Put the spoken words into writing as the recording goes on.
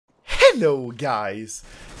Hello guys!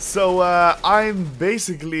 So I'm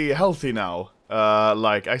basically healthy now.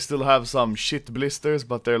 Like I still have some shit blisters,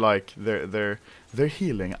 but they're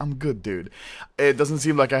healing. I'm good, dude. It doesn't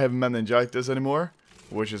seem like I have meningitis anymore,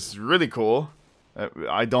 which is really cool.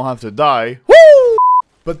 I don't have to die. Woo!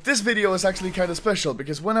 But this video is actually kind of special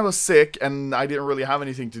because when I was sick and I didn't really have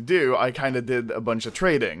anything to do, I kind of did a bunch of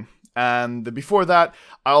trading. And before that,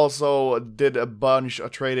 I also did a bunch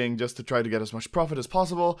of trading just to try to get as much profit as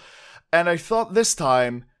possible. And I thought this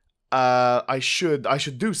time I should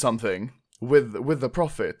do something with the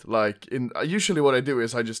profit. Like usually what I do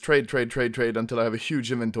is I just trade until I have a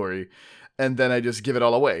huge inventory, and then I just give it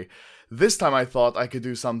all away. This time I thought I could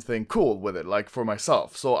do something cool with it, like for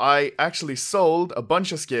myself. So I actually sold a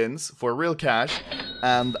bunch of skins for real cash,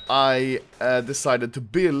 and I decided to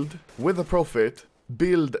build, with a profit,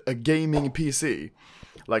 build a gaming PC.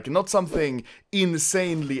 Like, not something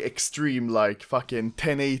insanely extreme like fucking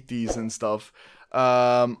 1080s and stuff.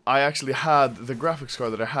 I actually had, the graphics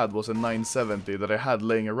card that I had was a 970 that I had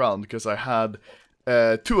laying around because I had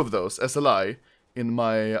two of those SLI in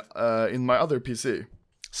my other PC.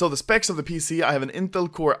 So the specs of the PC, I have an Intel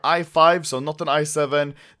Core i5, so not an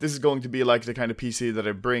i7. This is going to be like the kind of PC that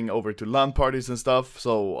I bring over to LAN parties and stuff,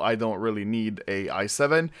 so I don't really need a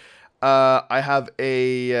i7. I have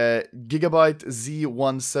a Gigabyte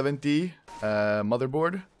Z170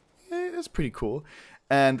 motherboard. It's pretty cool.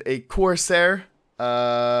 And a Corsair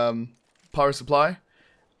power supply.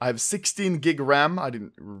 I have 16 gig RAM. I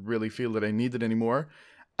didn't really feel that I needed anymore.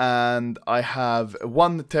 And I have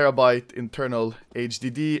 1 terabyte internal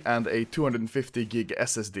HDD and a 250 gig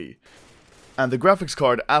SSD. And the graphics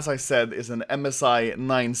card, as I said, is an MSI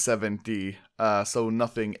 970, so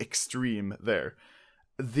nothing extreme there.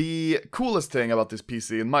 The coolest thing about this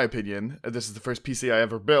PC, in my opinion, this is the first PC I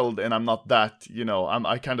ever built, and I'm not that, you know,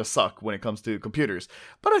 I kind of suck when it comes to computers,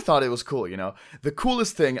 but I thought it was cool, you know. The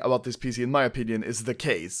coolest thing about this PC, in my opinion, is the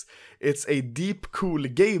case. It's a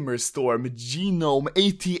Deepcool Gamer Storm Genome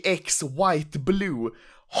ATX White Blue.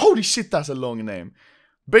 Holy shit, that's a long name.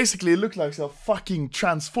 Basically, it looks like a fucking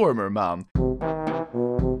transformer, man.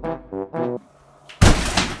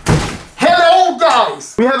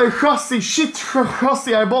 Guys, we have a chassis, shit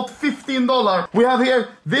chassis I bought $15. We have here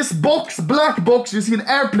this box, black box you see in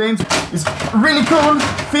airplanes. It's really cool,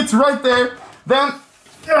 fits right there. Then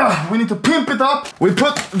we need to pimp it up. We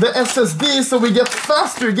put the SSD so we get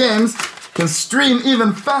faster games, can stream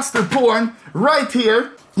even faster porn right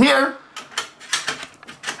here.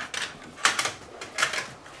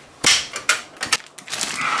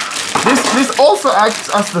 This also acts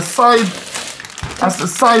as the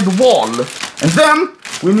side wall. And then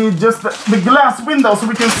we need just the glass window so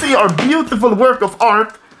we can see our beautiful work of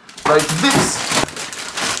art like this.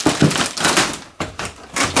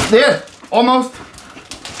 There, almost.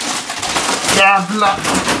 Jävlar.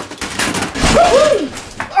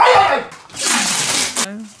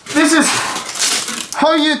 This is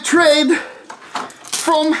how you trade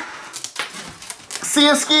from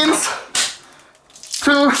CS skins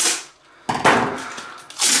to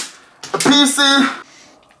a PC.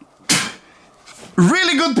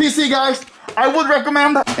 Really good PC, guys. I would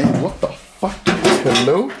recommend. Hey, what the fuck?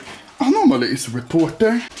 Hello? Anomaly is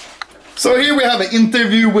reporter. So here we have an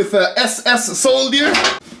interview with a SS soldier.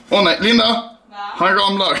 Åh nej, Linda. Han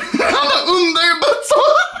ramlar. Han har underbett så.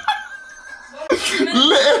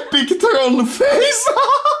 Epic troll face.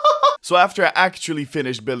 So after I actually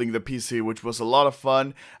finished building the PC, which was a lot of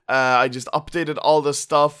fun, I just updated all the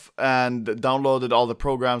stuff and downloaded all the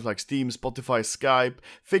programs like Steam, Spotify, Skype,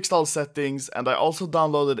 fixed all settings, and I also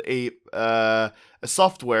downloaded a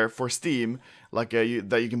software for Steam like that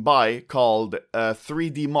you can buy called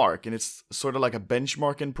 3D Mark, and it's sort of like a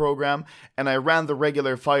benchmarking program. And I ran the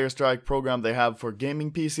regular Firestrike program they have for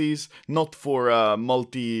gaming PCs, not for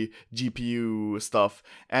multi-GPU stuff,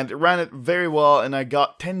 and it ran it very well, and I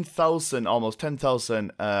got 10,000, almost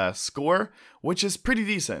 10,000 score, which is pretty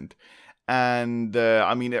decent. And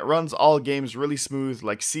I mean, it runs all games really smooth,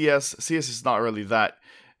 like CS. CS is not really that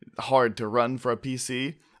hard to run for a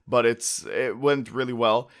PC, but it went really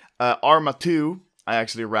well. Arma 2 I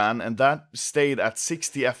actually ran, and that stayed at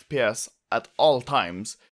 60 FPS at all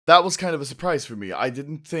times. That was kind of a surprise for me. I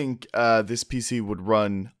didn't think this PC would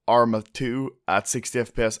run Arma 2 at 60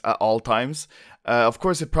 FPS at all times. Of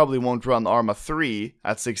course, it probably won't run Arma 3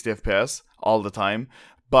 at 60 FPS all the time,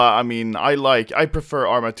 but I mean, I prefer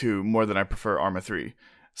Arma 2 more than I prefer Arma 3.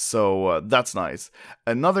 So that's nice.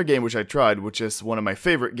 Another game which I tried, which is one of my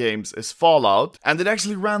favorite games, is Fallout, and it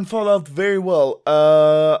actually ran Fallout very well.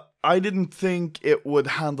 I didn't think it would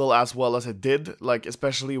handle as well as it did, like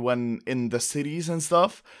especially when in the cities and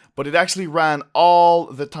stuff, but it actually ran all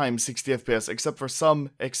the time 60 FPS, except for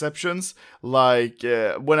some exceptions, like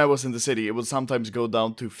when I was in the city, it would sometimes go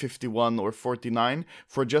down to 51 or 49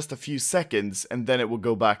 for just a few seconds, and then it would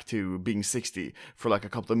go back to being 60 for like a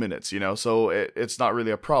couple of minutes, you know, so it's not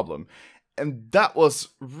really a problem. And that was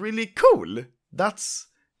really cool. That's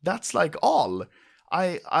like all.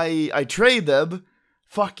 I traded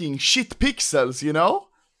fucking shit pixels, you know?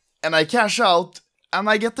 And I cash out, and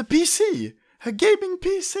I get the PC! A gaming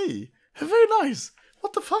PC! Very nice!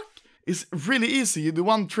 What the fuck? It's really easy. You do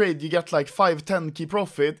one trade, you get like 5-10 key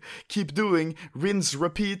profit, keep doing, rinse,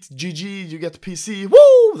 repeat, GG, you get PC.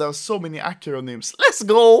 Woo! There are so many acronyms. Let's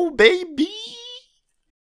go, baby!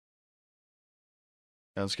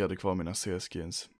 Jag önskar jag hade kvar mina CS-skins.